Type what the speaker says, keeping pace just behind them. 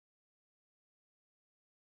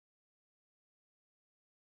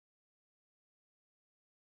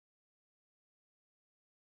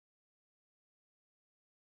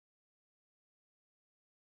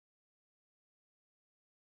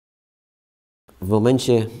w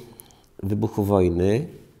momencie wybuchu wojny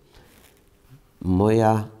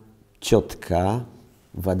moja ciotka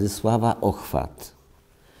Władysława Ochwat,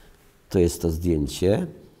 to jest to zdjęcie,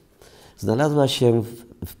 znalazła się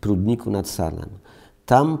w Prudniku nad Sanem.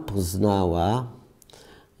 Tam poznała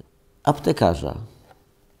aptekarza.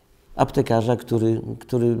 Aptekarza,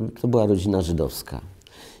 który to była rodzina żydowska.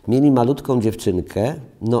 Mieli malutką dziewczynkę,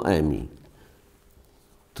 Noemi.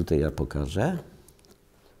 Tutaj ja pokażę.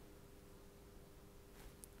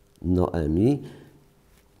 Noemi.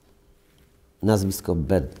 Nazwisko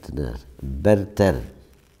Berter.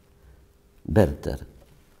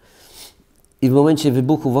 I w momencie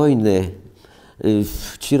wybuchu wojny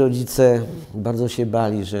ci rodzice bardzo się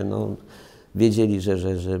bali, że wiedzieli,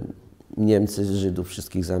 że Niemcy Żydów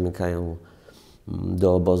wszystkich zamykają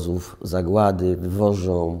do obozów zagłady,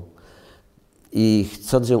 wywożą. I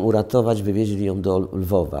chcąc ją uratować, wywieźli ją do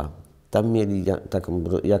Lwowa. Tam mieli taką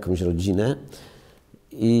jakąś rodzinę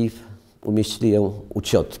i umieścili ją u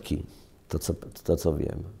ciotki, to co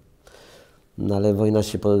wiem. No ale wojna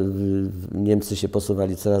Niemcy się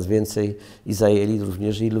posuwali coraz więcej i zajęli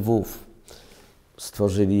również i Lwów.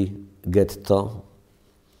 Stworzyli getto,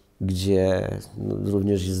 gdzie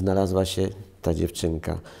również znalazła się ta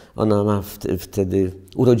dziewczynka. Ona wtedy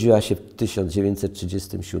urodziła się w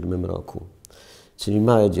 1937 roku, czyli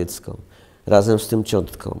małe dziecko, razem z tym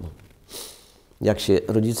ciotką. Jak się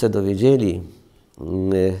rodzice dowiedzieli,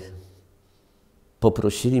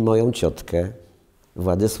 poprosili moją ciotkę,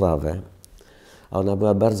 Władysławę, a ona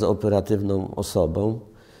była bardzo operatywną osobą,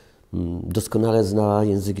 doskonale znała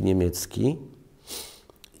język niemiecki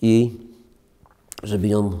i żeby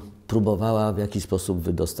ją próbowała w jakiś sposób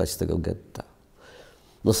wydostać z tego getta.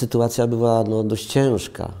 No, sytuacja była dość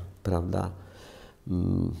ciężka, prawda?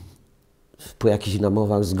 Po jakichś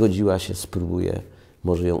namowach zgodziła się, spróbuje,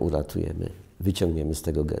 może ją uratujemy, wyciągniemy z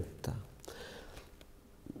tego getta.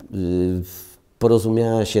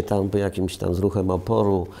 Porozumiała się tam po jakimś tam z ruchem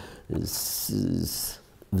oporu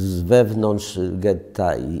z wewnątrz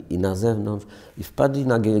getta i na zewnątrz i wpadli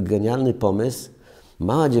na genialny pomysł,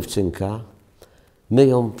 mała dziewczynka, my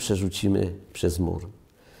ją przerzucimy przez mur.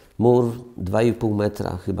 Mur 2,5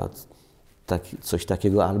 metra chyba, coś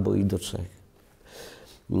takiego, albo i do 3.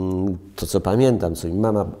 To, co pamiętam, co mi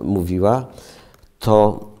mama mówiła,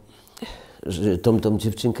 to że tą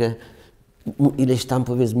dziewczynkę ileś tam,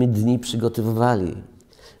 powiedzmy, dni przygotowywali,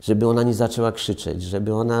 żeby ona nie zaczęła krzyczeć,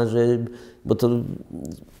 żeby ona, bo to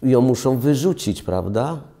ją muszą wyrzucić,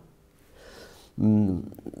 prawda?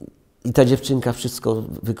 I ta dziewczynka wszystko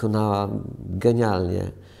wykonała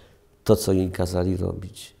genialnie, to, co jej kazali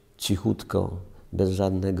robić. Cichutko, bez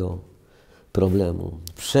żadnego problemu.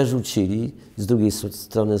 Przerzucili, z drugiej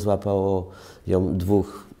strony złapało ją 2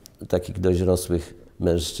 takich dość rosłych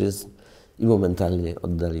mężczyzn i momentalnie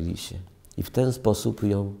oddalili się. I w ten sposób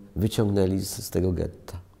ją wyciągnęli z tego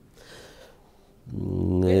getta.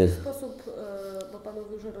 W jaki sposób, bo Pan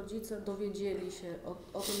mówił, że rodzice dowiedzieli się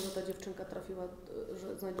o tym, że ta dziewczynka trafiła,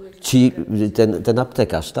 że znajduje się... Ten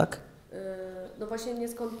aptekarz, tak? No właśnie nie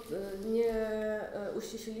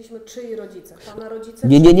uściśliliśmy, czyj rodzice. Pana rodzice?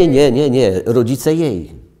 Nie. Rodzice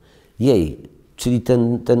jej. Czyli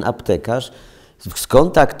ten aptekarz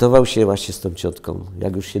skontaktował się właśnie z tą ciotką,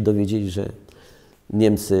 jak już się dowiedzieli, że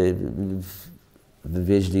Niemcy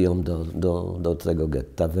wywieźli ją do tego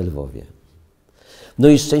getta w Lwowie. No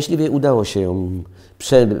i szczęśliwie udało się ją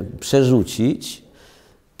przerzucić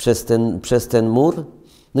przez ten mur.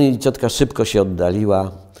 No i ciotka szybko się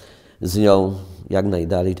oddaliła z nią jak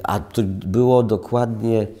najdalej. A to było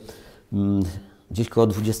dokładnie gdzieś koło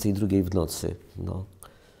 22 w nocy. No.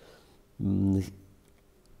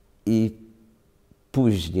 I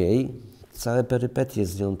później całe perypetie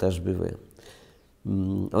z nią też były.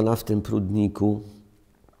 Ona w tym Prudniku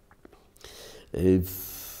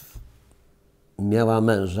miała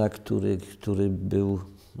męża, który był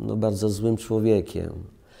bardzo złym człowiekiem.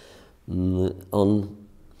 On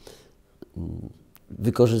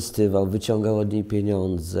wykorzystywał, wyciągał od niej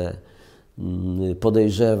pieniądze,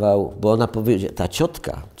 podejrzewał, bo ona powiedziała, ta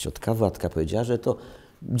ciotka Władka powiedziała, że to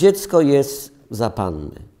dziecko jest za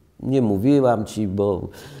panny. Nie mówiłam ci, bo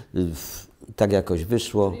tak jakoś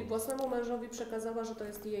wyszło. Czyli własnemu mężowi przekazała, że to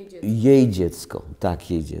jest jej dziecko. Jej dziecko,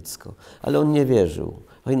 tak, jej dziecko. Ale on nie wierzył.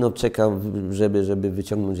 On czekał, żeby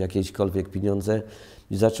wyciągnąć jakiekolwiek pieniądze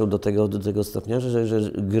i zaczął do tego stopnia,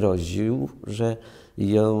 że groził, że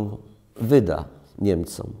ją wyda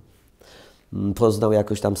Niemcom. Poznał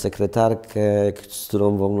jakoś tam sekretarkę, z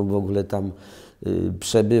którą w ogóle tam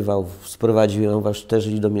przebywał, sprowadził ją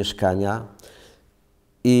też do mieszkania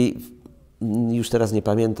i już teraz nie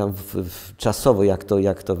pamiętam czasowo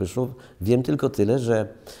jak to wyszło. Wiem tylko tyle, że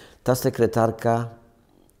ta sekretarka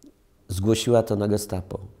zgłosiła to na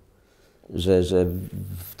gestapo, że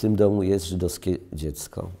w tym domu jest żydowskie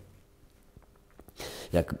dziecko.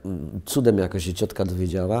 Jak cudem jakoś się ciotka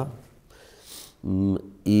dowiedziała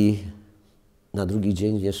i na drugi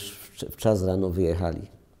dzień w czas rano wyjechali.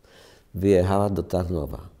 Wyjechała do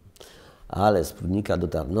Tarnowa. Ale z Prudnika do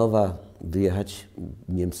Tarnowa wyjechać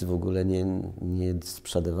Niemcy w ogóle nie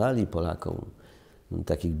sprzedawali Polakom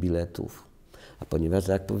takich biletów. A ponieważ,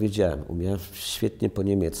 jak powiedziałem, umiała świetnie po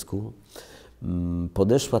niemiecku,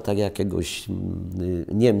 podeszła tak jakiegoś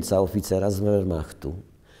Niemca, oficera z Wehrmachtu.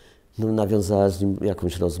 No, nawiązała z nim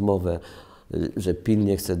jakąś rozmowę, że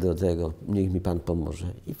pilnie chce do tego, niech mi pan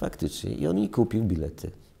pomoże. I faktycznie, i on jej kupił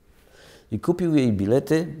bilety. I kupił jej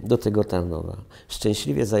bilety do tego Tarnowa.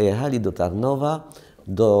 Szczęśliwie zajechali do Tarnowa,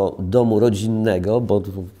 do domu rodzinnego, bo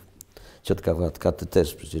ciotka Władka to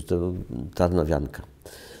też przecież to tarnowianka.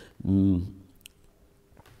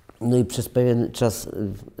 No i przez pewien czas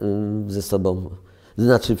ze sobą,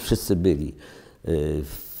 znaczy wszyscy byli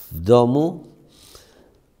w domu.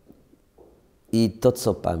 I to,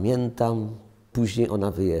 co pamiętam, później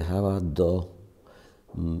ona wyjechała do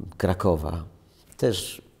Krakowa.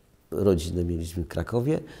 Też rodzinę mieliśmy w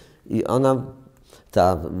Krakowie i ona,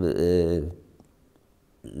 ta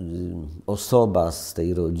osoba z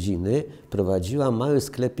tej rodziny prowadziła mały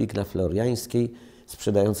sklepik na Floriańskiej,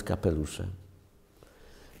 sprzedając kapelusze.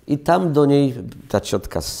 I tam do niej ta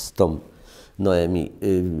ciotka z tą Noemi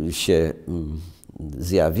się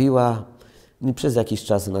zjawiła i przez jakiś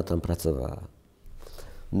czas ona tam pracowała.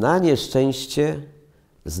 Na nieszczęście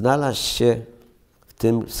znalazł się w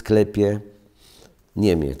tym sklepie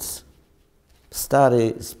Niemiec.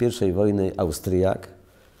 Stary z I wojny Austriak,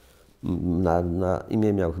 na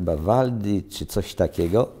imię miał chyba Waldy czy coś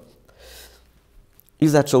takiego i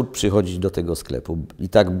zaczął przychodzić do tego sklepu. I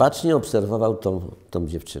tak bacznie obserwował tą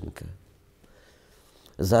dziewczynkę.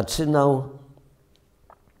 Zaczynał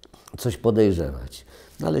coś podejrzewać.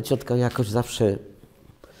 No ale ciotka jakoś zawsze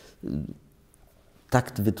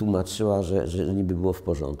tak wytłumaczyła, że niby było w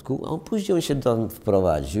porządku. A później on się tam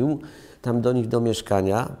wprowadził, tam do nich do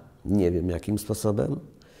mieszkania, nie wiem jakim sposobem,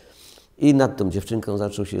 i nad tą dziewczynką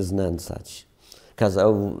zaczął się znęcać.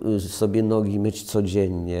 Kazał sobie nogi myć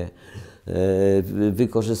codziennie,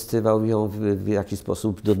 wykorzystywał ją w jakiś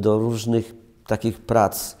sposób do różnych takich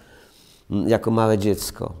prac, jako małe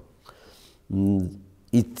dziecko.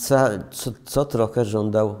 I co trochę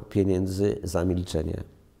żądał pieniędzy za milczenie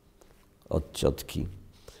od ciotki.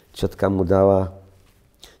 Ciotka mu dała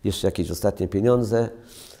jeszcze jakieś ostatnie pieniądze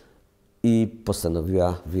i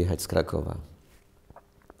postanowiła wyjechać z Krakowa.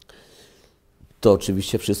 To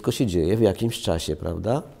oczywiście wszystko się dzieje w jakimś czasie,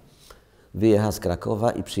 prawda? Wyjechała z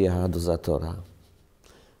Krakowa i przyjechała do Zatora.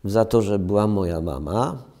 W Zatorze była moja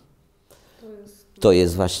mama. To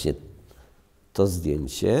jest właśnie to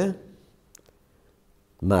zdjęcie.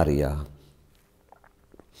 Maria.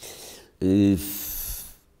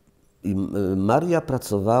 Maria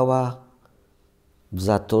pracowała w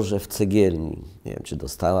Zatorze w cegielni. Nie wiem, czy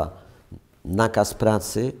dostała nakaz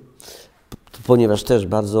pracy, ponieważ też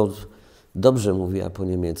bardzo dobrze mówiła po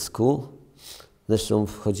niemiecku. Zresztą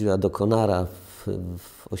wchodziła do Konara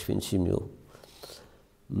w Oświęcimiu.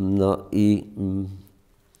 No i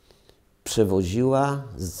przewoziła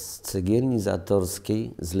z cegielni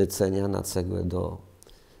zatorskiej zlecenia na cegłę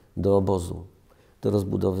do obozu, do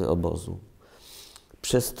rozbudowy obozu.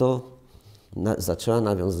 Przez to zaczęła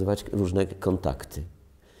nawiązywać różne kontakty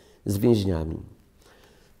z więźniami.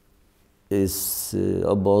 Z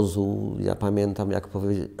obozu, ja pamiętam, jak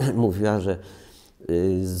mówiła, że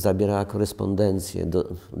zabierała korespondencję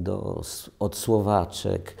od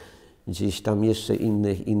Słowaczek, gdzieś tam jeszcze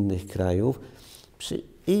innych krajów.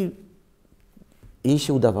 I jej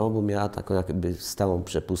się udawało, bo miała taką jakby stałą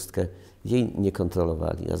przepustkę. Jej nie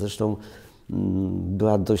kontrolowali. A zresztą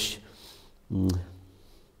była dość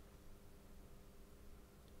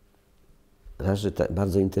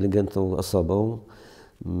bardzo inteligentną osobą,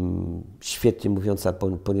 świetnie mówiąca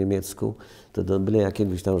po niemiecku. To byle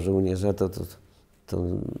jakiegoś tam żołnierza, to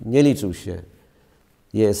nie liczył się.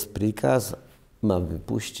 Jest prikaz, ma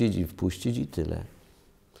wypuścić i wpuścić i tyle.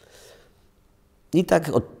 I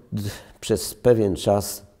tak przez pewien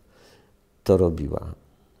czas to robiła.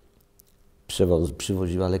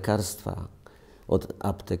 Przywoziła lekarstwa od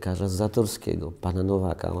aptekarza z Zatorskiego, pana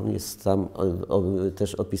Nowaka. On jest tam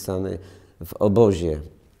też opisany w obozie,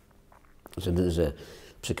 że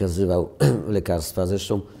przekazywał lekarstwa.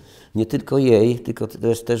 Zresztą nie tylko jej, tylko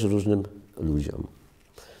też różnym ludziom.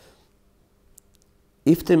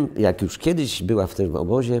 I w tym, jak już kiedyś była w tym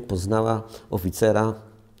obozie, poznała oficera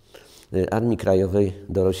Armii Krajowej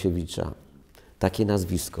Dorosiewicza. takie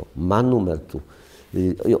nazwisko, ma numer tu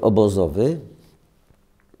obozowy.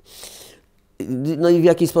 No i w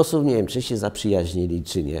jaki sposób, nie wiem, czy się zaprzyjaźnili,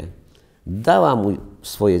 czy nie. Dała mu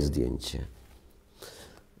swoje zdjęcie.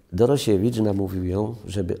 Dorosiewicz namówił ją,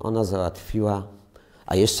 żeby ona załatwiła,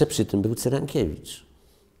 a jeszcze przy tym był Cyrankiewicz.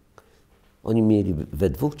 Oni mieli we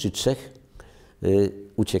 2 czy 3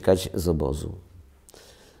 uciekać z obozu.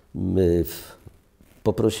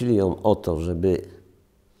 Poprosili ją o to, żeby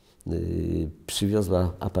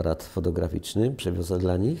przywiozła aparat fotograficzny, przewiozła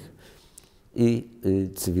dla nich i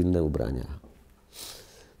cywilne ubrania.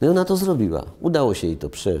 No i ona to zrobiła. Udało się jej to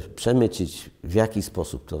przemycić. W jaki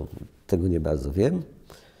sposób, to tego nie bardzo wiem,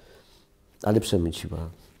 ale przemyciła.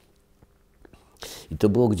 I to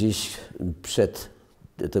było gdzieś przed,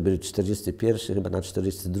 to był 41, chyba na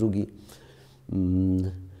 42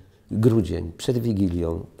 grudzień, przed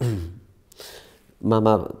Wigilią.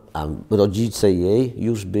 Mama, a rodzice jej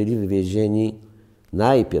już byli wywiezieni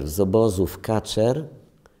najpierw z obozu w Kaczer,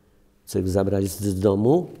 co ich zabrali z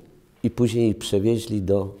domu i później ich przewieźli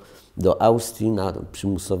do Austrii na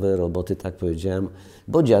przymusowe roboty, tak powiedziałem,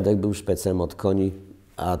 bo dziadek był szpecem od koni,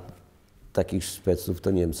 a takich szpeców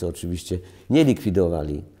to Niemcy oczywiście nie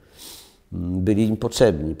likwidowali. Byli im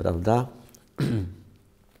potrzebni, prawda?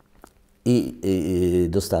 I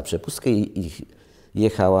dostała przepustkę i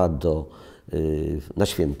jechała na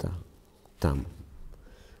święta, tam,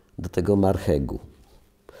 do tego Marchegu.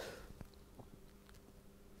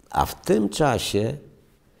 A w tym czasie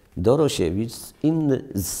Dorosiewicz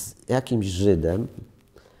z jakimś Żydem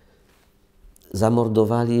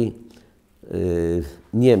zamordowali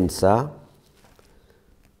Niemca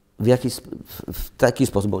w taki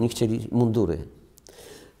sposób, bo oni chcieli mundury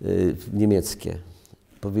niemieckie.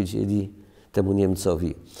 Powiedzieli temu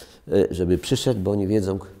Niemcowi, żeby przyszedł, bo oni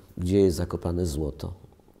wiedzą, gdzie jest zakopane złoto.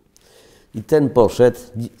 I ten poszedł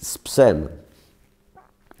z psem.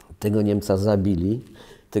 Tego Niemca zabili,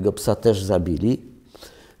 tego psa też zabili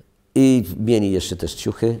i mieli jeszcze też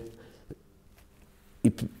ciuchy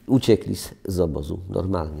i uciekli z obozu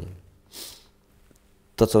normalnie.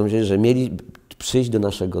 To, co myślę, że mieli przyjść do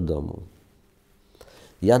naszego domu.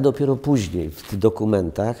 Ja dopiero później w tych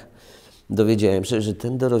dokumentach dowiedziałem się, że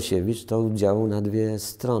ten Dorosiewicz to działał na 2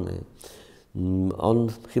 strony. On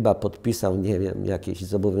chyba podpisał, nie wiem, jakieś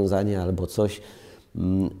zobowiązanie albo coś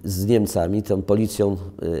z Niemcami, tą policją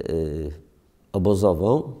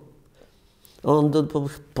obozową. On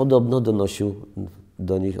podobno donosił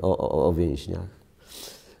do nich o więźniach.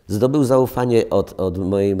 Zdobył zaufanie od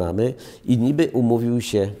mojej mamy i niby umówił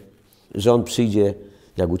się, że on przyjdzie,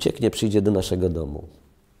 jak ucieknie, przyjdzie do naszego domu.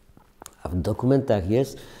 A w dokumentach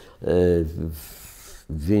jest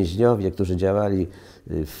więźniowie, którzy działali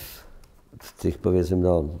w tych, powiedzmy,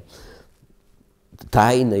 no,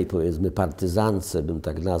 tajnej, powiedzmy, partyzance, bym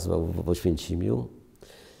tak nazwał, w Oświęcimiu,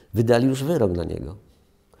 wydali już wyrok na niego.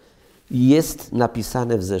 I jest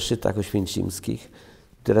napisane w zeszytach oświęcimskich,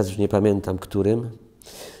 teraz już nie pamiętam którym,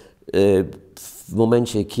 w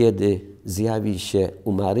momencie, kiedy zjawi się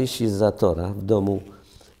umarysizatora w domu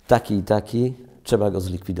taki i taki, trzeba go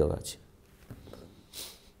zlikwidować.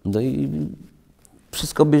 No i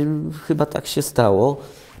wszystko by chyba tak się stało,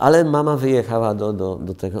 ale mama wyjechała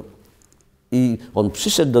do tego i on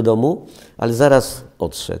przyszedł do domu, ale zaraz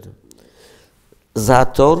odszedł.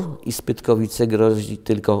 Zator i Spytkowice grozi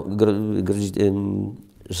tylko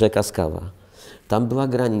rzeka Skawa. Tam była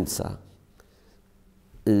granica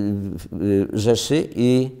Rzeszy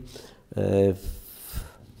i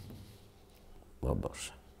o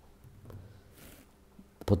Boże.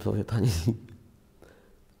 Podpowie Pani?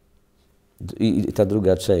 I ta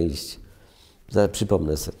druga część. Zaraz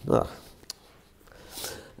przypomnę sobie. No.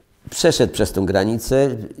 Przeszedł przez tę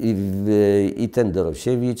granicę i ten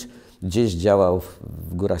Dorosiewicz gdzieś działał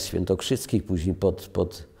w Górach Świętokrzyskich, później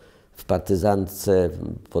w partyzantce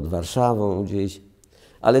pod Warszawą gdzieś.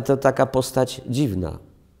 Ale to taka postać dziwna.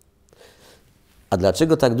 A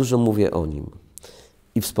dlaczego tak dużo mówię o nim?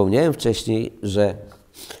 I wspomniałem wcześniej, że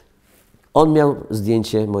on miał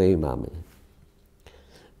zdjęcie mojej mamy.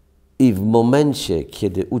 I w momencie,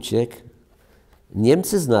 kiedy uciekł,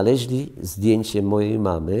 Niemcy znaleźli zdjęcie mojej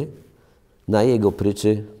mamy na jego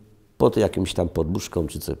pryczy pod jakimś tam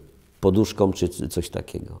poduszką czy coś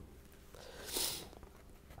takiego.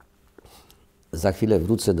 Za chwilę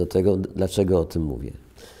wrócę do tego, dlaczego o tym mówię.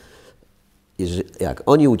 Jak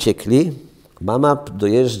oni uciekli, mama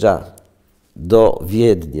dojeżdża do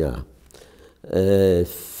Wiednia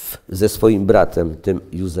ze swoim bratem, tym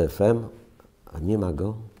Józefem, a nie ma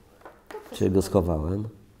go, czy go schowałem.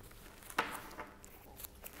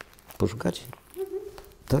 Poszukać?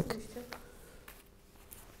 Tak?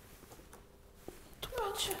 Tu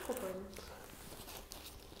będzie.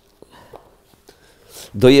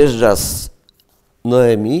 Dojeżdża z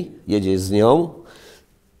Noemi, jedzie z nią,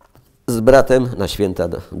 z bratem na święta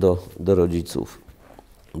do rodziców.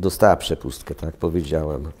 Dostała przepustkę, tak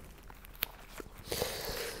powiedziałem.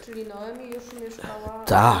 Czyli Noemi już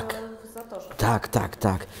mieszkała w Zatorze.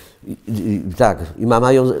 Tak. I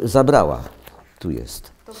mama ją zabrała. Tu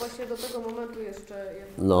jest. To właśnie do tego momentu jeszcze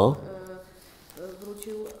no.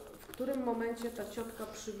 Wrócił. W którym momencie ta ciotka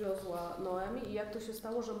przywiozła Noemi i jak to się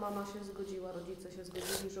stało, że mama się zgodziła, rodzice się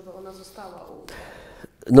zgodzili, żeby ona została u...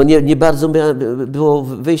 No nie bardzo było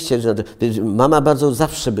wyjście. Mama bardzo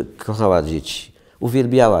zawsze kochała dzieci.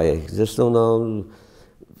 Uwielbiała je. Zresztą no,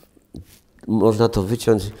 można to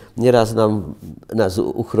wyciąć. Nieraz nas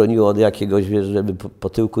uchroniło od jakiegoś, wiesz, żeby po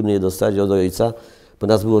tyłku nie dostać od ojca, bo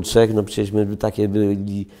nas było 3, no przecież my takie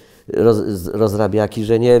byli rozrabiaki,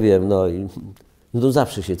 że nie wiem, no i no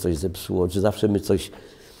zawsze się coś zepsuło, czy zawsze my coś...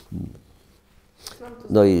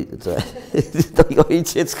 No i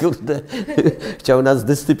ojciec, kurde, chciał nas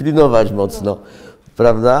dyscyplinować mocno,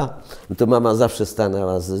 prawda? No to mama zawsze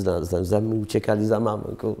stanęła z nami, uciekali za mamą,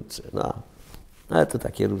 kurczę, no. Ale to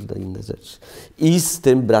takie różne inne rzeczy. I z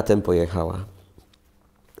tym bratem pojechała,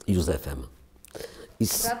 Józefem.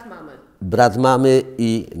 Brat mamy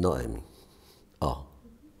i Noemi. O.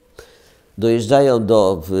 Dojeżdżają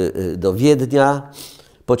do Wiednia,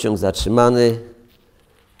 pociąg zatrzymany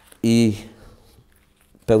i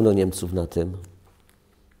pełno Niemców na tym.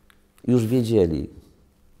 Już wiedzieli,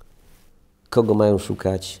 kogo mają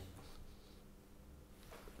szukać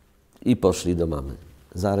i poszli do mamy.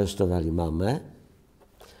 Zaaresztowali mamę,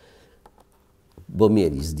 bo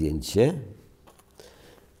mieli zdjęcie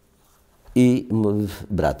i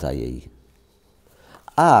brata jej.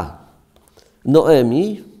 A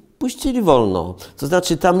Noemi puścili wolno. To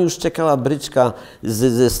znaczy tam już czekała bryczka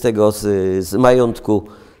z majątku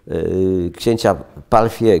księcia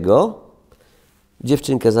Palfiego.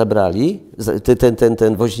 Dziewczynkę zabrali,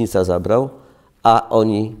 ten woźnica zabrał, a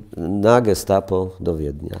oni na gestapo do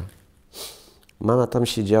Wiednia. Mama tam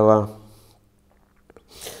siedziała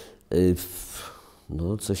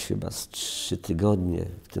no coś chyba z 3 tygodnie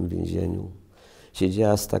w tym więzieniu.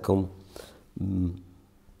 Siedziała z taką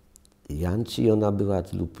Janci, ona była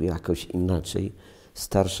lub jakoś inaczej,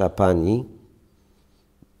 starsza pani.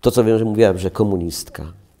 To co wiem, że mówiła, że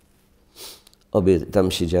komunistka. Obie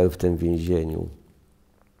tam siedziały w tym więzieniu.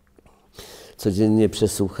 Codziennie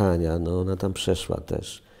przesłuchania, no ona tam przeszła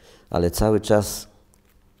też. Ale cały czas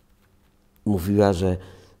mówiła, że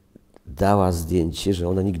dała zdjęcie, że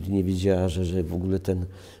ona nigdy nie wiedziała, że w ogóle ten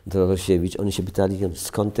Dorosiewicz, oni się pytali,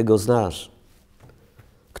 skąd ty go znasz?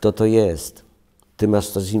 Kto to jest? Ty masz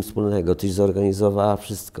coś z nim wspólnego, tyś zorganizowała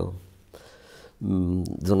wszystko.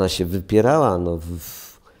 Ona się wypierała, no,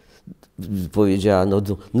 powiedziała, no,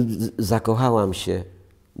 zakochałam się,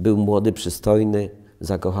 był młody, przystojny,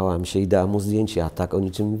 zakochałam się i dała mu zdjęcie, a tak o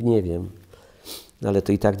niczym nie wiem. No, ale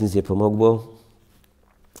to i tak nic nie pomogło.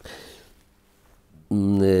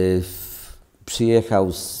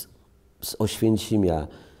 Przyjechał z Oświęcimia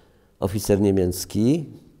oficer niemiecki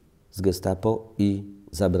z gestapo i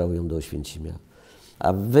zabrał ją do Oświęcimia.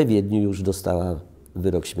 A we Wiedniu już dostała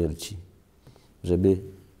wyrok śmierci, żeby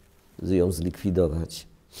ją zlikwidować.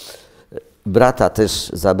 Brata też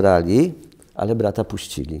zabrali, ale brata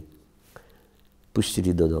puścili.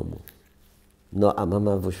 Puścili do domu. No a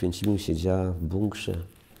mama w Oświęcimiu siedziała w bunkrze,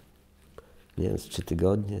 nie wiem, 3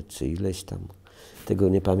 tygodnie, czy ileś tam. Tego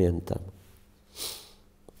nie pamiętam.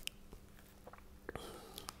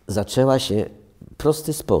 Zaczęła się w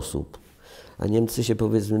prosty sposób. A Niemcy się,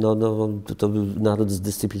 powiedzmy, to był naród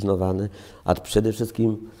zdyscyplinowany, a przede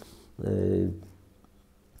wszystkim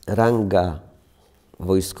ranga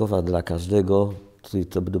wojskowa dla każdego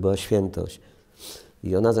to była świętość.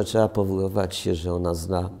 I ona zaczęła powoływać się, że ona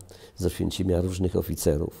zna z Oświęcimia różnych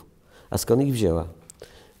oficerów. A skąd ich wzięła?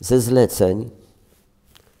 Ze zleceń.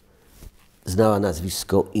 Znała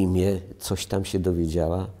nazwisko, imię, coś tam się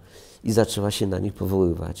dowiedziała i zaczęła się na nich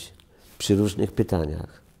powoływać przy różnych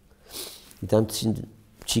pytaniach. I tam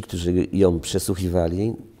ci, którzy ją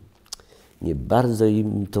przesłuchiwali, nie bardzo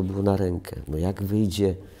im to było na rękę. No jak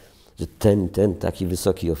wyjdzie, że ten taki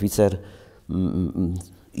wysoki oficer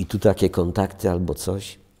i tu takie kontakty albo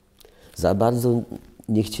coś, za bardzo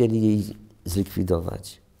nie chcieli jej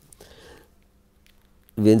zlikwidować.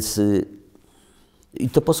 Więc i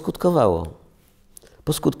to poskutkowało.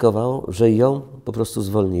 Poskutkowało, że ją po prostu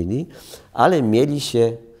zwolnili, ale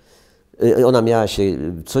ona miała się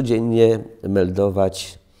codziennie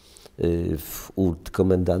meldować u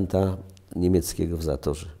komendanta niemieckiego w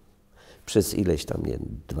Zatorze. Przez ileś tam, nie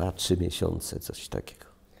wiem, 2-3 miesiące, coś takiego.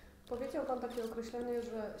 Powiedział pan takie określenie,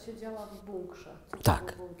 że siedziała w bunkrze.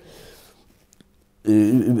 Tak.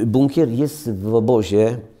 bunkier jest w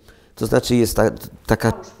obozie, to znaczy jest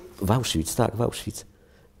taka... W Auschwitz, tak, w Auschwitz.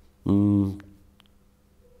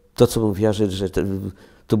 To, co mówiła, że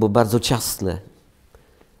to było bardzo ciasne.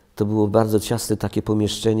 To było bardzo ciasne takie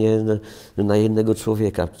pomieszczenie na jednego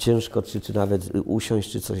człowieka. Ciężko, czy nawet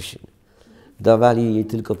usiąść, czy coś. Dawali jej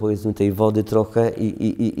tylko, powiedzmy, tej wody trochę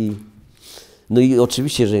no i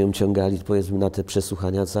oczywiście, że ją ciągali, powiedzmy, na te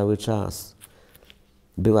przesłuchania cały czas.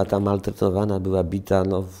 Była tam maltretowana, była bita,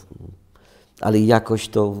 no, ale jakoś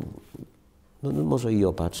to, no może i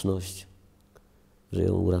opatrzność, że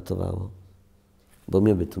ją uratowało, bo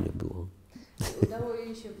mnie by tu nie było. Udało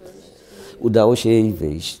jej się wyjść. Udało się jej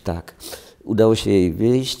wyjść, tak. Udało się jej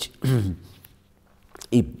wyjść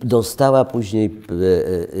i dostała później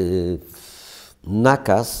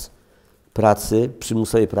nakaz pracy,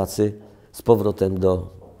 przymusowej pracy z powrotem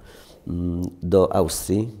do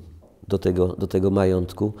Austrii, do tego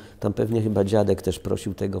majątku. Tam pewnie chyba dziadek też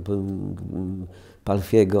prosił tego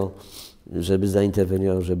Palfiego, żeby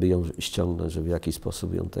zainterweniował, żeby ją ściągnąć, żeby w jakiś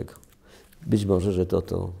sposób ją tego. Być może, że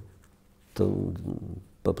to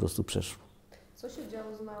po prostu przeszło. Co się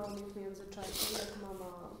działo z Naomi w międzyczasie, jak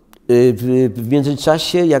mama... W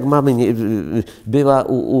międzyczasie, jak mamy, była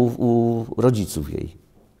u rodziców jej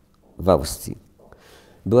w Austrii.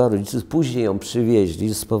 Była rodziców, później ją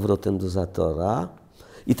przywieźli z powrotem do Zatora.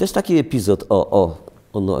 I też taki epizod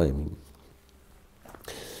o Noemi.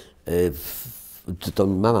 To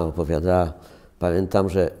mi mama opowiadała, pamiętam,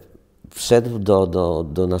 że wszedł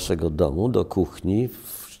do naszego domu, do kuchni,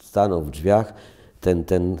 stanął w drzwiach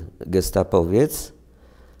ten gestapowiec,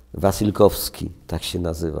 Wasylkowski, tak się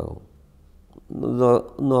nazywał.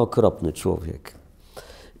 No okropny człowiek.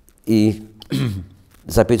 I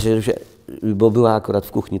zapytał się, bo była akurat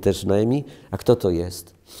w kuchni też Noemi, a kto to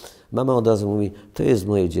jest? Mama od razu mówi, to jest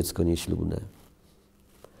moje dziecko nieślubne.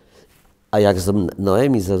 A jak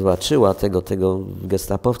Noemi zobaczyła tego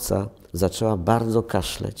gestapowca, zaczęła bardzo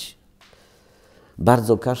kaszleć.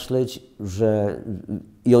 Bardzo kaszleć, że...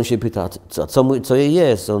 I on się pyta, co jej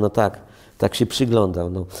jest? Ona tak się przyglądał,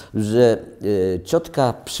 no, że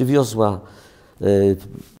ciotka przywiozła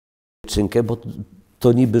dziewczynkę, bo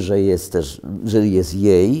to niby, że jest też, że jest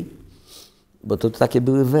jej, bo to takie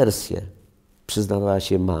były wersje. Przyznawała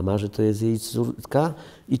się mama, że to jest jej córka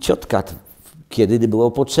i ciotka, kiedy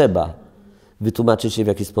było potrzeba, wytłumaczyć się w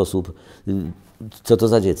jaki sposób, co to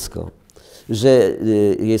za dziecko. Że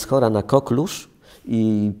jest chora na koklusz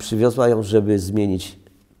i przywiozła ją, żeby zmienić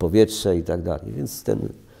powietrze i tak dalej. Więc ten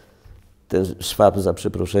Szwab, za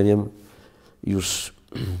przeproszeniem, już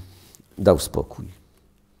dał spokój.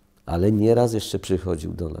 Ale nieraz jeszcze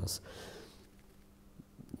przychodził do nas.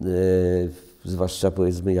 Zwłaszcza,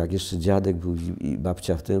 powiedzmy, jak jeszcze dziadek był i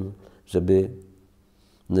babcia w tym, żeby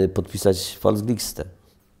podpisać Volksgliste.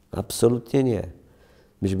 Absolutnie nie.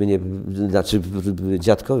 Myśmy nie, znaczy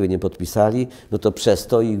dziadkowie nie podpisali, no to przez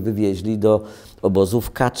to ich wywieźli do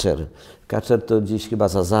obozów Kaczer. Kaczer to gdzieś chyba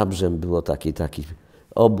za Zabrzem było taki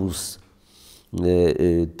obóz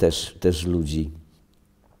też ludzi.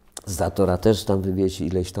 Z Zatora też tam wywieźli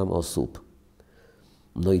ileś tam osób.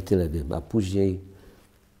 No i tyle wiem. A później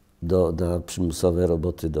na przymusowe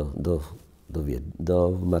roboty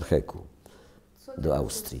do Marcheku, do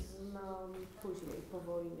Austrii.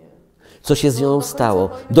 Co się z nią stało?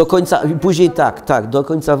 Do końca, później do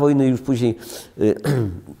końca wojny już później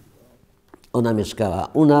ona mieszkała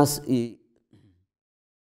u nas i